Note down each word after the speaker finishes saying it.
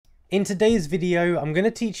In today's video, I'm going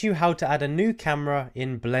to teach you how to add a new camera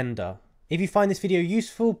in Blender. If you find this video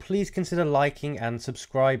useful, please consider liking and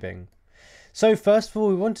subscribing. So first of all,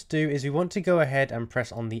 we want to do is we want to go ahead and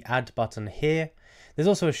press on the add button here. There's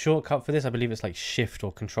also a shortcut for this. I believe it's like Shift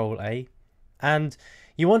or Control A. And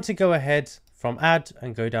you want to go ahead from add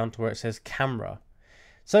and go down to where it says camera.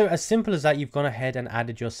 So as simple as that, you've gone ahead and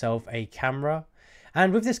added yourself a camera.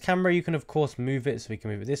 And with this camera, you can of course move it. So we can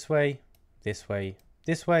move it this way, this way,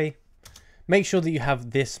 this way. Make sure that you have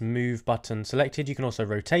this move button selected. You can also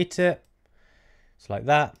rotate it. It's like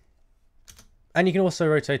that. And you can also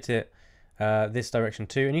rotate it this direction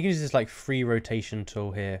too. And you can use this like free rotation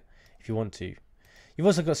tool here if you want to. You've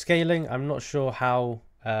also got scaling. I'm not sure how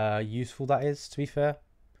useful that is, to be fair.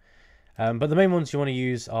 But the main ones you want to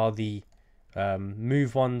use are the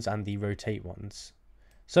move ones and the rotate ones.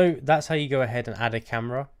 So that's how you go ahead and add a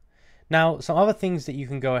camera. Now, some other things that you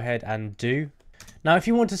can go ahead and do. Now, if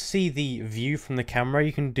you want to see the view from the camera,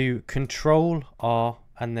 you can do Control R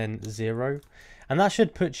and then 0. And that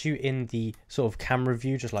should put you in the sort of camera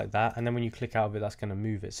view just like that. And then when you click out of it, that's going to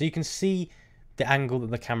move it. So you can see the angle that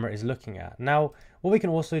the camera is looking at. Now, what we can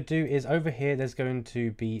also do is over here, there's going to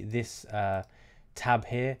be this tab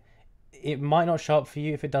here. It might not show up for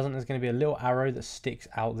you. If it doesn't, there's going to be a little arrow that sticks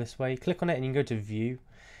out this way. Click on it and you can go to view.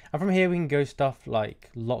 And from here, we can go stuff like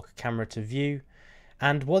lock camera to view.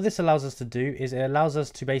 And what this allows us to do is it allows us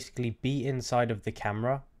to basically be inside of the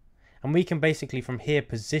camera. And we can basically from here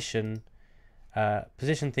position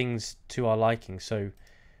things to our liking. So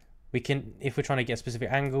we can, if we're trying to get a specific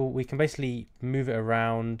angle, we can basically move it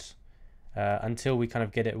around until we kind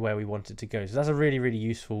of get it where we want it to go. So that's a really, really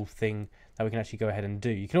useful thing that we can actually go ahead and do.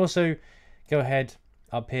 You can also go ahead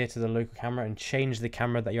up here to the local camera and change the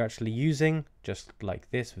camera that you're actually using, just like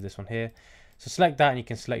this with this one here. So select that and you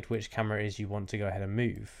can select which camera it is you want to go ahead and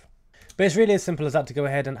move. But it's really as simple as that to go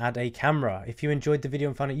ahead and add a camera. If you enjoyed the video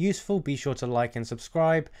and found it useful, be sure to like and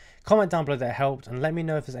subscribe. Comment down below that it helped and let me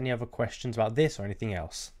know if there's any other questions about this or anything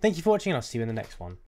else. Thank you for watching and I'll see you in the next one.